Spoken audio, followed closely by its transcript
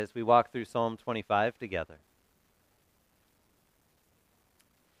as we walk through Psalm 25 together.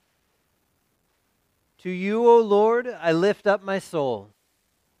 To you, O Lord, I lift up my soul.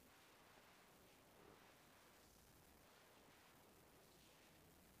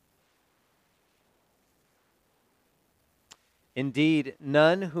 Indeed,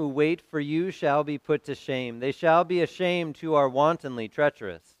 none who wait for you shall be put to shame. They shall be ashamed who are wantonly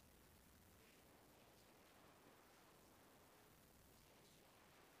treacherous.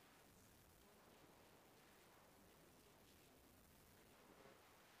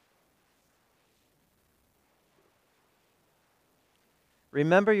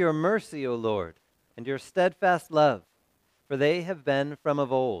 Remember your mercy, O Lord, and your steadfast love, for they have been from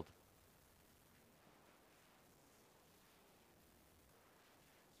of old.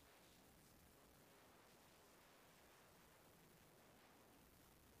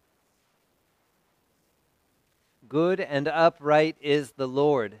 Good and upright is the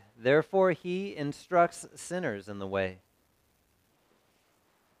Lord, therefore he instructs sinners in the way.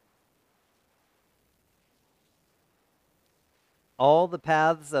 All the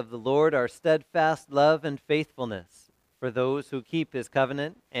paths of the Lord are steadfast love and faithfulness for those who keep his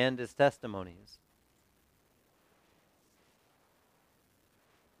covenant and his testimonies.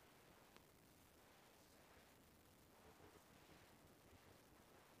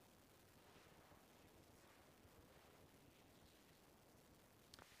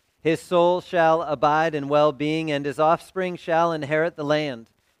 His soul shall abide in well-being, and his offspring shall inherit the land.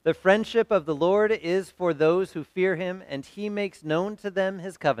 The friendship of the Lord is for those who fear him, and he makes known to them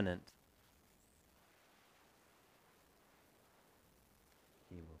his covenant.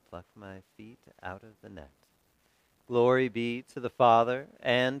 He will pluck my feet out of the net. Glory be to the Father,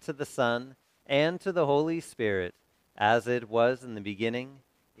 and to the Son, and to the Holy Spirit, as it was in the beginning,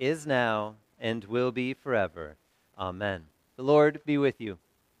 is now, and will be forever. Amen. The Lord be with you.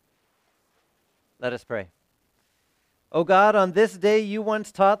 Let us pray. O God, on this day you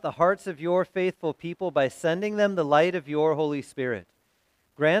once taught the hearts of your faithful people by sending them the light of your Holy Spirit.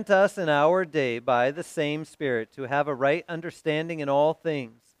 Grant us in our day by the same Spirit to have a right understanding in all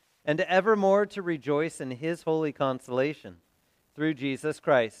things, and evermore to rejoice in his holy consolation. Through Jesus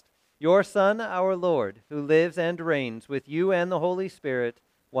Christ, your Son, our Lord, who lives and reigns with you and the Holy Spirit,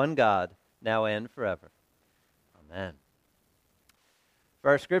 one God, now and forever. Amen. For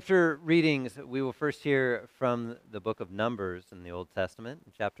our scripture readings, we will first hear from the book of Numbers in the Old Testament,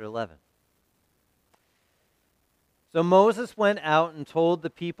 chapter 11. So Moses went out and told the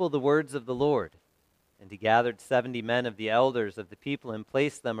people the words of the Lord. And he gathered 70 men of the elders of the people and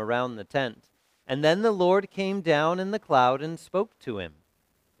placed them around the tent. And then the Lord came down in the cloud and spoke to him,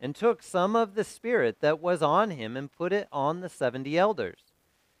 and took some of the Spirit that was on him and put it on the 70 elders.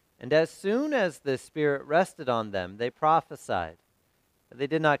 And as soon as the Spirit rested on them, they prophesied. But they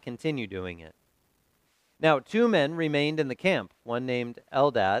did not continue doing it. Now 2 men remained in the camp, one named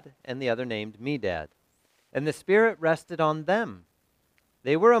Eldad and the other named Medad. And the Spirit rested on them.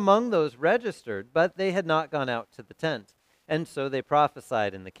 They were among those registered, but they had not gone out to the tent. And so they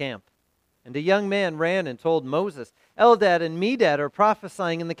prophesied in the camp. And a young man ran and told Moses, Eldad and Medad are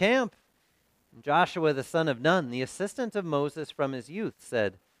prophesying in the camp. And Joshua the son of Nun, the assistant of Moses from his youth,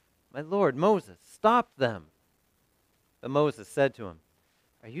 said, My lord Moses, stop them. But Moses said to him,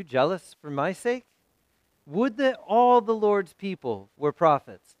 Are you jealous for my sake? Would that all the Lord's people were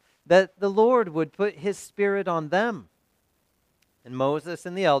prophets, that the Lord would put his Spirit on them. And Moses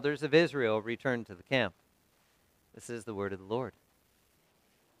and the elders of Israel returned to the camp. This is the word of the Lord.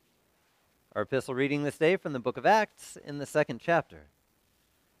 Our epistle reading this day from the book of Acts in the 2nd chapter.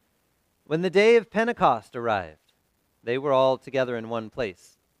 When the day of Pentecost arrived, they were all together in one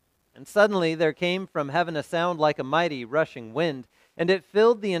place. And suddenly there came from heaven a sound like a mighty rushing wind, and it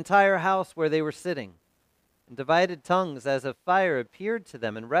filled the entire house where they were sitting. And divided tongues as of fire appeared to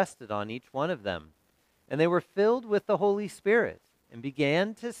them and rested on each one of them. And they were filled with the Holy Spirit, and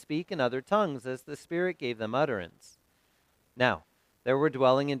began to speak in other tongues as the Spirit gave them utterance. Now there were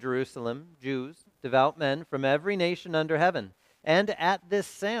dwelling in Jerusalem Jews, devout men from every nation under heaven. And at this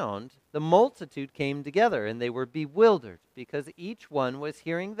sound the multitude came together, and they were bewildered, because each one was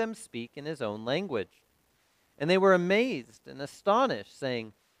hearing them speak in his own language. And they were amazed and astonished,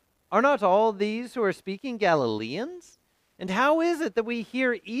 saying, Are not all these who are speaking Galileans? And how is it that we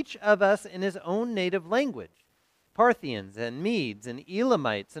hear each of us in his own native language? Parthians and Medes and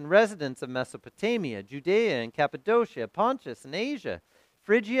Elamites and residents of Mesopotamia, Judea and Cappadocia, Pontus and Asia,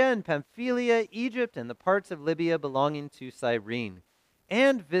 Phrygia and Pamphylia, Egypt and the parts of Libya belonging to Cyrene,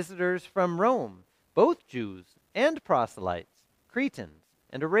 and visitors from Rome, both Jews and proselytes, Cretans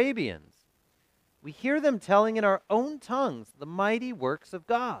and Arabians. We hear them telling in our own tongues the mighty works of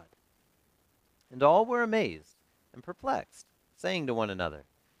God." And all were amazed and perplexed, saying to one another,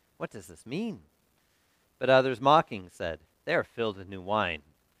 "What does this mean?" But others mocking said, "They are filled with new wine."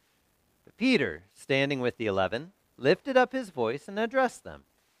 But Peter, standing with the 11, lifted up his voice and addressed them.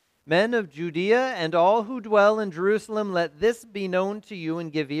 "Men of Judea and all who dwell in Jerusalem, let this be known to you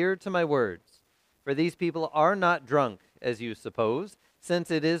and give ear to my words. For these people are not drunk, as you suppose,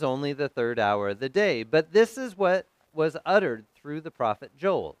 since it is only the third hour of the day. But this is what was uttered through the prophet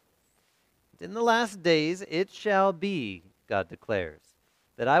Joel. In the last days it shall be, God declares,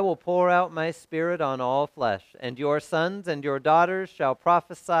 that I will pour out my Spirit on all flesh, and your sons and your daughters shall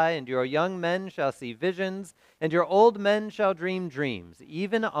prophesy, and your young men shall see visions, and your old men shall dream dreams.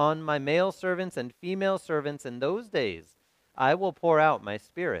 Even on my male servants and female servants in those days I will pour out my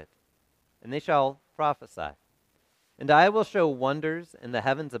Spirit, and they shall prophesy. And I will show wonders in the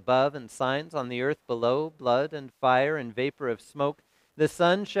heavens above and signs on the earth below, blood and fire and vapor of smoke. The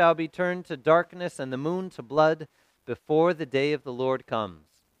sun shall be turned to darkness and the moon to blood before the day of the Lord comes,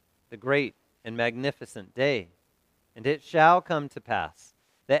 the great and magnificent day. And it shall come to pass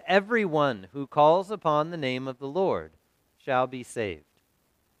that everyone who calls upon the name of the Lord shall be saved."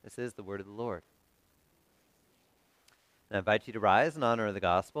 This is the word of the Lord. And I invite you to rise in honor of the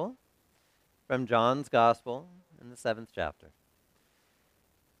gospel from John's gospel in the 7th chapter.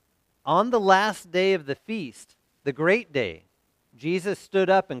 On the last day of the feast, the great day, Jesus stood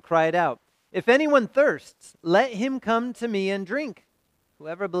up and cried out, "If anyone thirsts, let him come to me and drink.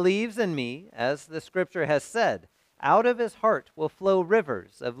 Whoever believes in me, as the scripture has said, out of his heart will flow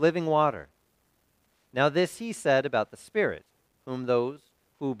rivers of living water." Now this he said about the Spirit, whom those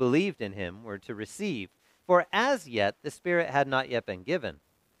who believed in him were to receive. For as yet the Spirit had not yet been given,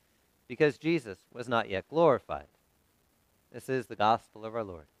 because Jesus was not yet glorified. This is the gospel of our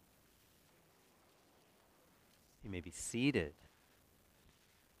Lord. You may be seated.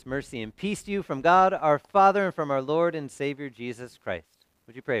 It's mercy and peace to you from God our Father and from our Lord and Savior Jesus Christ.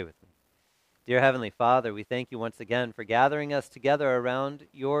 Would you pray with me? Dear Heavenly Father, we thank you once again for gathering us together around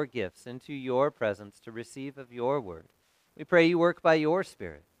your gifts into your presence to receive of your word. We pray you work by your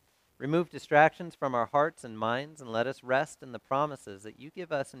Spirit. Remove distractions from our hearts and minds, and let us rest in the promises that you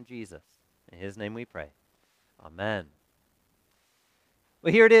give us in Jesus. In his name we pray. Amen.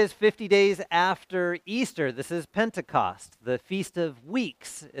 Well, here it is, 50 days after Easter. This is Pentecost, the Feast of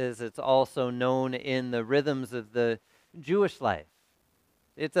Weeks, as it's also known in the rhythms of the Jewish life.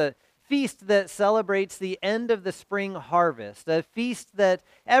 It's a feast that celebrates the end of the spring harvest, a feast that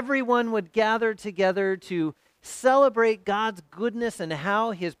everyone would gather together to celebrate God's goodness and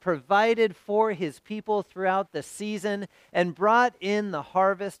how he has provided for his people throughout the season and brought in the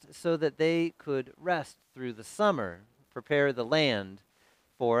harvest so that they could rest through the summer, prepare the land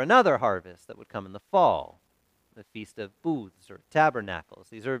for another harvest that would come in the fall, the Feast of Booths or Tabernacles.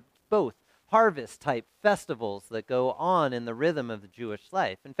 These are both harvest-type festivals that go on in the rhythm of the Jewish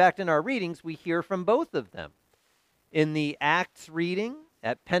life. In fact, in our readings, we hear from both of them. In the Acts reading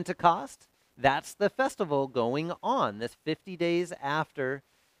at Pentecost, that's the festival going on, this 50 days after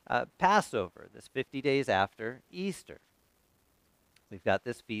Passover, this 50 days after Easter. We've got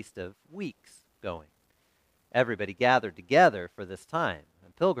this Feast of Weeks going. Everybody gathered together for this time,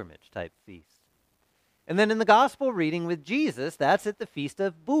 a pilgrimage-type feast. And then in the gospel reading with Jesus, that's at the Feast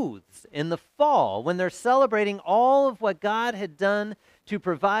of Booths in the fall, when they're celebrating all of what God had done to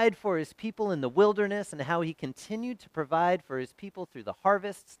provide for his people in the wilderness and how he continued to provide for his people through the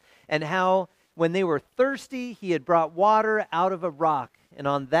harvests, and how when they were thirsty, he had brought water out of a rock. And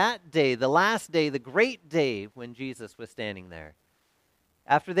on that day, the last day, the great day when Jesus was standing there,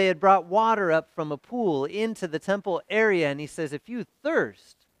 after they had brought water up from a pool into the temple area, and he says, "If you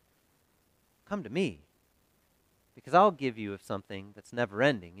thirst, come to me, because I'll give you of something that's never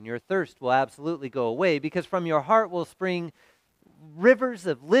ending, and your thirst will absolutely go away, because from your heart will spring rivers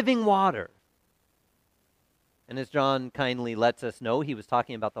of living water." And as John kindly lets us know, he was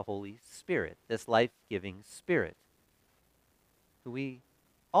talking about the Holy Spirit, this life-giving Spirit, who we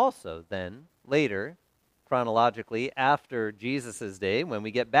also then later, chronologically, after Jesus' day, when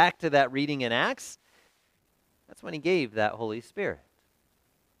we get back to that reading in Acts, that's when he gave that Holy Spirit.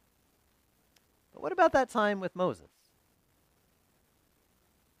 But what about that time with Moses?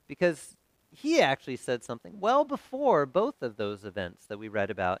 Because he actually said something well before both of those events that we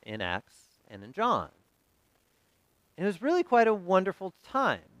read about in Acts and in John. It was really quite a wonderful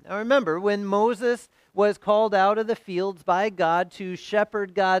time. Now remember, when Moses was called out of the fields by God to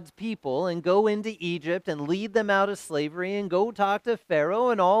shepherd God's people and go into Egypt and lead them out of slavery and go talk to Pharaoh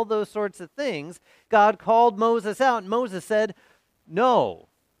and all those sorts of things, God called Moses out, and Moses said, "No,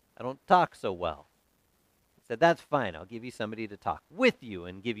 I don't talk so well. said, that's fine. I'll give you somebody to talk with you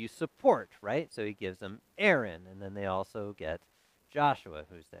and give you support, right? So he gives them Aaron, and then they also get Joshua,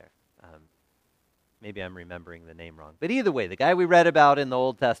 who's there. Maybe I'm remembering the name wrong. But either way, the guy we read about in the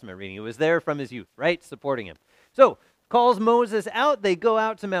Old Testament reading, he was there from his youth, right? Supporting him. So, calls Moses out. They go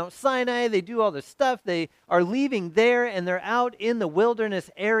out to Mount Sinai. They do all this stuff. They are leaving there, and they're out in the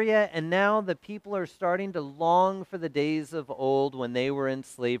wilderness area. And now the people are starting to long for the days of old when they were in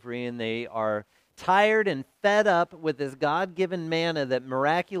slavery, and they are tired and fed up with this God-given manna that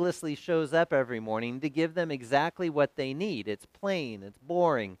miraculously shows up every morning to give them exactly what they need. It's plain, it's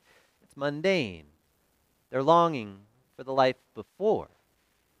boring, it's mundane. They're longing for the life before.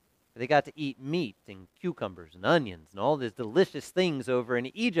 They got to eat meat and cucumbers and onions and all these delicious things over in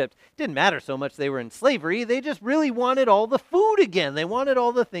Egypt. It didn't matter so much they were in slavery. They just really wanted all the food again. They wanted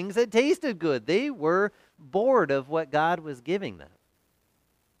all the things that tasted good. They were bored of what God was giving them.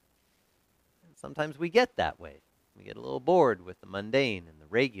 And sometimes we get that way. We get a little bored with the mundane and the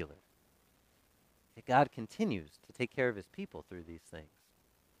regular. Yet God continues to take care of his people through these things.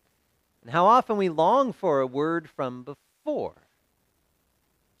 And how often we long for a word from before.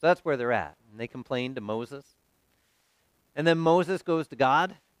 So that's where they're at. And they complain to Moses. And then Moses goes to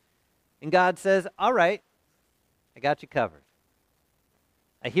God. And God says, all right, I got you covered.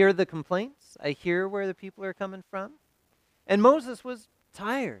 I hear the complaints. I hear where the people are coming from. And Moses was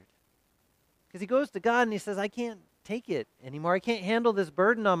tired. Because he goes to God and he says, I can't take it anymore. I can't handle this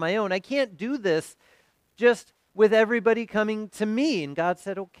burden on my own. I can't do this just with everybody coming to me. And God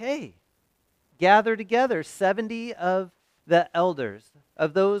said, okay. Gather together 70 of the elders,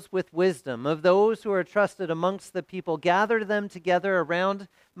 of those with wisdom, of those who are trusted amongst the people. Gather them together around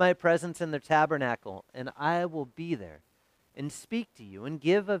my presence in the tabernacle, and I will be there and speak to you and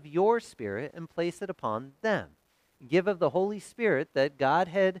give of your Spirit and place it upon them. Give of the Holy Spirit that God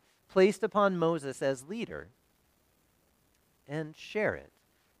had placed upon Moses as leader and share it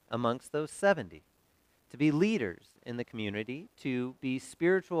amongst those 70. To be leaders in the community, to be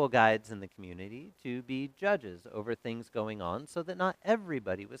spiritual guides in the community, to be judges over things going on, so that not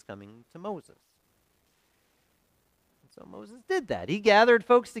everybody was coming to Moses. And so Moses did that. He gathered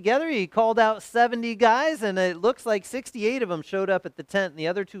folks together. He called out 70 guys, and it looks like 68 of them showed up at the tent, and the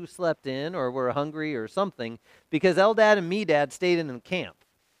other 2 slept in or were hungry or something, because Eldad and Medad stayed in the camp.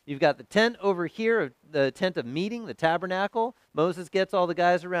 You've got the tent over here, the tent of meeting, the tabernacle. Moses gets all the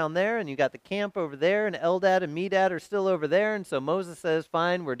guys around there, and you got the camp over there, and Eldad and Medad are still over there. And so Moses says,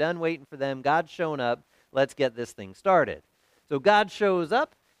 fine, we're done waiting for them. God's shown up. Let's get this thing started. So God shows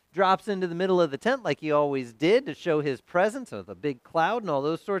up, drops into the middle of the tent like he always did to show his presence with a big cloud and all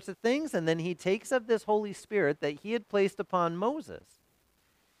those sorts of things. And then he takes up this Holy Spirit that he had placed upon Moses.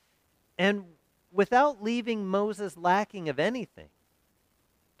 And without leaving Moses lacking of anything,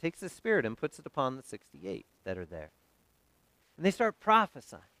 takes the Spirit and puts it upon the 68 that are there. And they start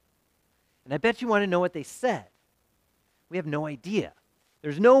prophesying. And I bet you want to know what they said. We have no idea.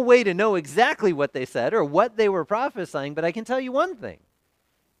 There's no way to know exactly what they said or what they were prophesying, but I can tell you one thing.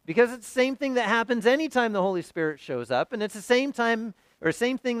 Because it's the same thing that happens anytime the Holy Spirit shows up, and it's the same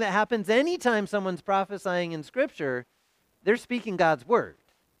thing that happens anytime someone's prophesying in Scripture. They're speaking God's word.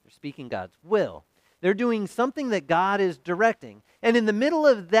 They're speaking God's will. They're doing something that God is directing. And in the middle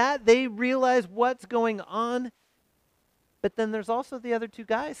of that, they realize what's going on. But then there's also the other 2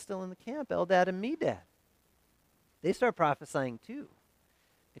 guys still in the camp, Eldad and Medad. They start prophesying too.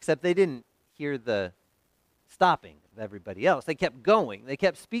 Except they didn't hear the stopping of everybody else. They kept going. They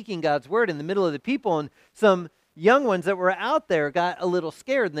kept speaking God's word in the middle of the people. And some young ones that were out there got a little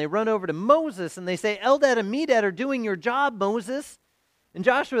scared. And they run over to Moses and they say, Eldad and Medad are doing your job, Moses. And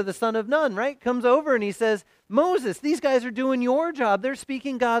Joshua, the son of Nun, right, comes over and he says, Moses, these guys are doing your job. They're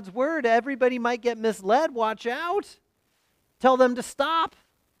speaking God's word. Everybody might get misled. Watch out. Tell them to stop.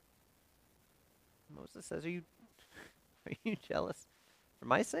 Moses says, are you jealous for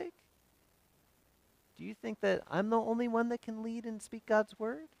my sake? Do you think that I'm the only one that can lead and speak God's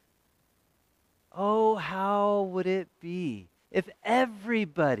word? Oh, how would it be if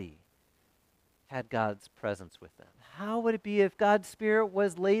everybody had God's presence with them? How would it be if God's Spirit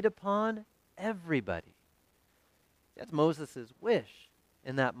was laid upon everybody? That's Moses' wish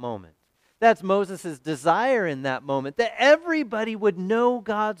in that moment. That's Moses' desire in that moment, that everybody would know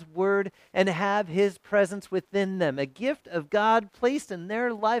God's word and have his presence within them, a gift of God placed in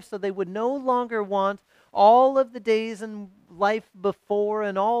their life so they would no longer want all of the days in life before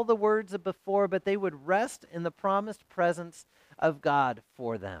and all the words of before, but they would rest in the promised presence of God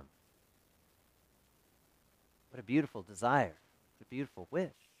for them. What a beautiful desire. What a beautiful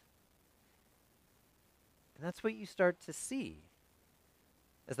wish. And that's what you start to see.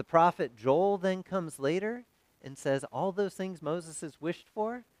 As the prophet Joel then comes later, and says all those things Moses has wished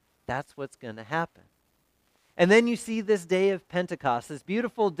for, that's what's going to happen. And then you see this day of Pentecost, this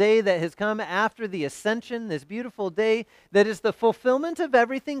beautiful day that has come after the ascension, this beautiful day that is the fulfillment of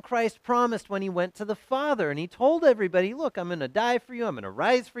everything Christ promised when he went to the Father. And he told everybody, look, I'm going to die for you, I'm going to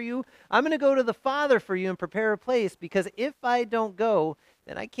rise for you, I'm going to go to the Father for you and prepare a place, because if I don't go,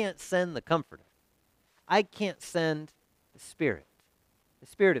 then I can't send the Comforter. I can't send the Spirit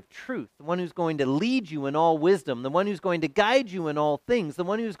of truth, the one who's going to lead you in all wisdom, the one who's going to guide you in all things, the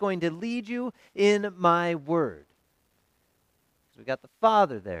one who's going to lead you in my word. So we got the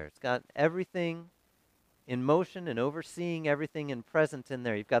Father there. It's got everything in motion and overseeing everything and present in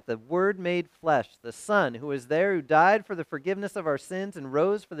there. You've got the Word made flesh, the Son who is there, who died for the forgiveness of our sins and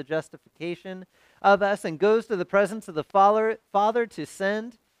rose for the justification of us and goes to the presence of the Father to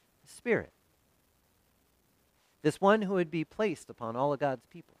send the Spirit. This one who would be placed upon all of God's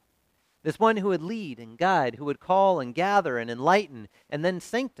people. This one who would lead and guide, who would call and gather and enlighten and then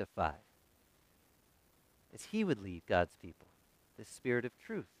sanctify. As he would lead God's people. This Spirit of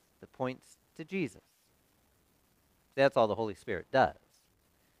truth that points to Jesus. That's all the Holy Spirit does.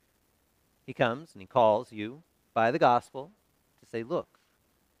 He comes and he calls you by the gospel to say, look,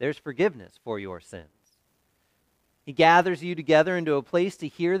 there's forgiveness for your sins. He gathers you together into a place to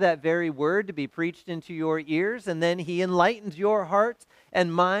hear that very word to be preached into your ears, and then he enlightens your hearts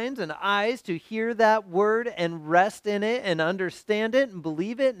and minds and eyes to hear that word and rest in it and understand it and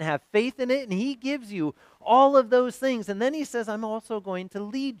believe it and have faith in it, and he gives you all of those things. And then he says, I'm also going to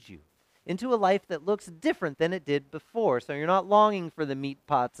lead you into a life that looks different than it did before. So you're not longing for the meat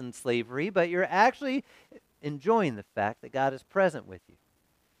pots and slavery, but you're actually enjoying the fact that God is present with you.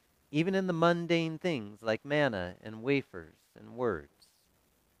 Even in the mundane things like manna and wafers and words.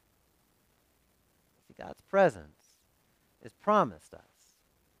 See, God's presence is promised us.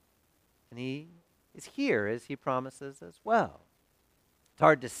 And he is here as he promises as well. It's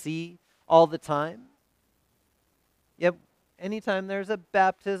hard to see all the time. Yet, anytime there's a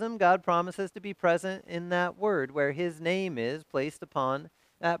baptism, God promises to be present in that word where his name is placed upon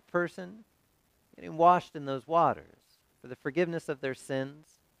that person, getting washed in those waters for the forgiveness of their sins,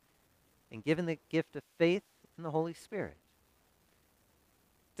 and given the gift of faith in the Holy Spirit.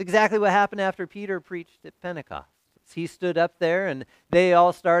 It's exactly what happened after Peter preached at Pentecost. He stood up there and they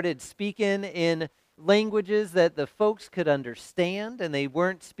all started speaking in languages that the folks could understand, and they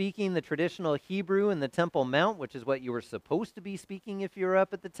weren't speaking the traditional Hebrew in the Temple Mount, which is what you were supposed to be speaking if you were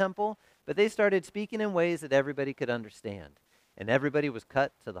up at the temple, but they started speaking in ways that everybody could understand. And everybody was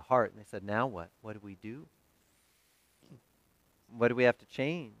cut to the heart, and they said, now what? What do we do? What do we have to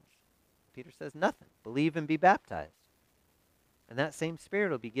change? Peter says, nothing. Believe and be baptized. And that same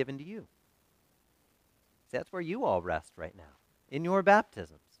Spirit will be given to you. See, that's where you all rest right now, in your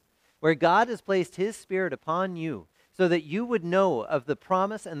baptisms, where God has placed his Spirit upon you so that you would know of the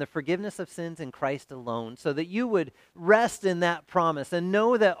promise and the forgiveness of sins in Christ alone, so that you would rest in that promise and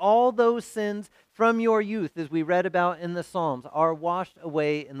know that all those sins from your youth, as we read about in the Psalms, are washed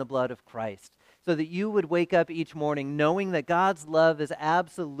away in the blood of Christ. So that you would wake up each morning knowing that God's love is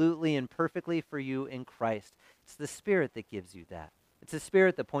absolutely and perfectly for you in Christ. It's the Spirit that gives you that. It's the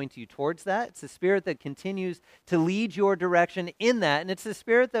Spirit that points you towards that. It's the Spirit that continues to lead your direction in that. And it's the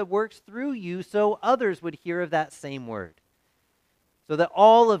Spirit that works through you so others would hear of that same word. So that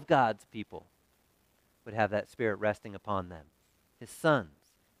all of God's people would have that Spirit resting upon them. His sons,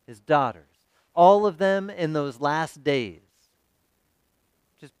 his daughters, all of them in those last days.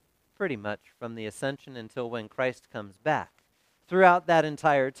 Pretty much from the ascension until when Christ comes back, throughout that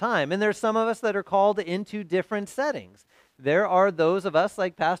entire time. And there's some of us that are called into different settings. There are those of us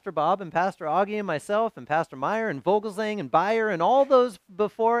like Pastor Bob and Pastor Augie and myself and Pastor Meyer and Vogelsang and Bayer and all those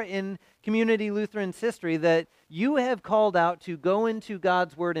before in Community Lutheran's history that you have called out to go into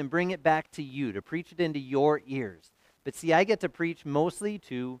God's Word and bring it back to you, to preach it into your ears. But see, I get to preach mostly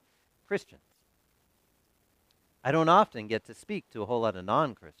to Christians. I don't often get to speak to a whole lot of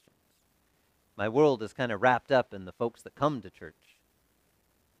non-Christians. My world is kind of wrapped up in the folks that come to church.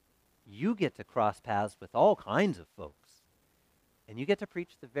 You get to cross paths with all kinds of folks, and you get to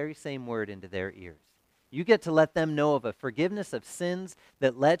preach the very same word into their ears. You get to let them know of a forgiveness of sins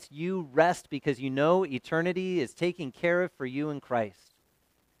that lets you rest because you know eternity is taken care of for you in Christ.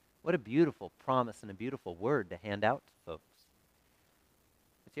 What a beautiful promise and a beautiful word to hand out to folks.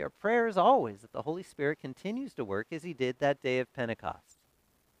 But see, our prayer is always that the Holy Spirit continues to work as he did that day of Pentecost.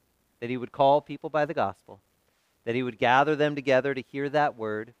 That he would call people by the gospel, that he would gather them together to hear that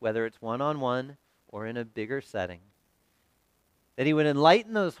word, whether it's one-on-one or in a bigger setting, that he would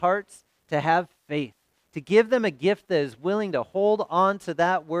enlighten those hearts to have faith, to give them a gift that is willing to hold on to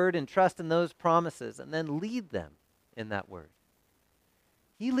that word and trust in those promises and then lead them in that word.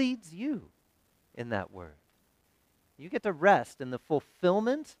 He leads you in that word. You get to rest in the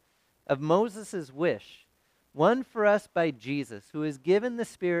fulfillment of Moses' wish, won for us by Jesus, who has given the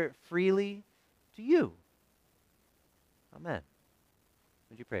Spirit freely to you. Amen.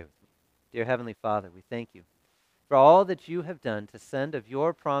 Would you pray with me? Dear Heavenly Father, we thank you for all that you have done to send of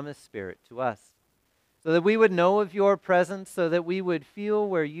your promised Spirit to us, so that we would know of your presence, so that we would feel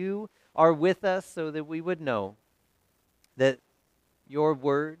where you are with us, so that we would know that your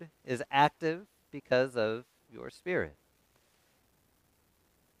word is active because of your Spirit.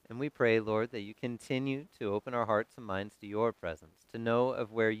 And we pray, Lord, that you continue to open our hearts and minds to your presence, to know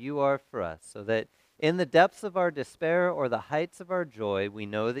of where you are for us, so that in the depths of our despair or the heights of our joy, we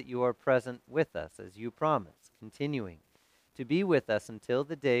know that you are present with us as you promise, continuing to be with us until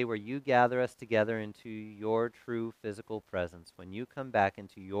the day where you gather us together into your true physical presence, when you come back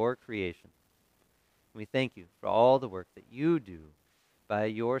into your creation. We thank you for all the work that you do by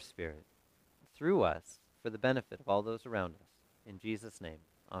your Spirit through us for the benefit of all those around us. In Jesus' name,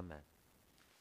 amen.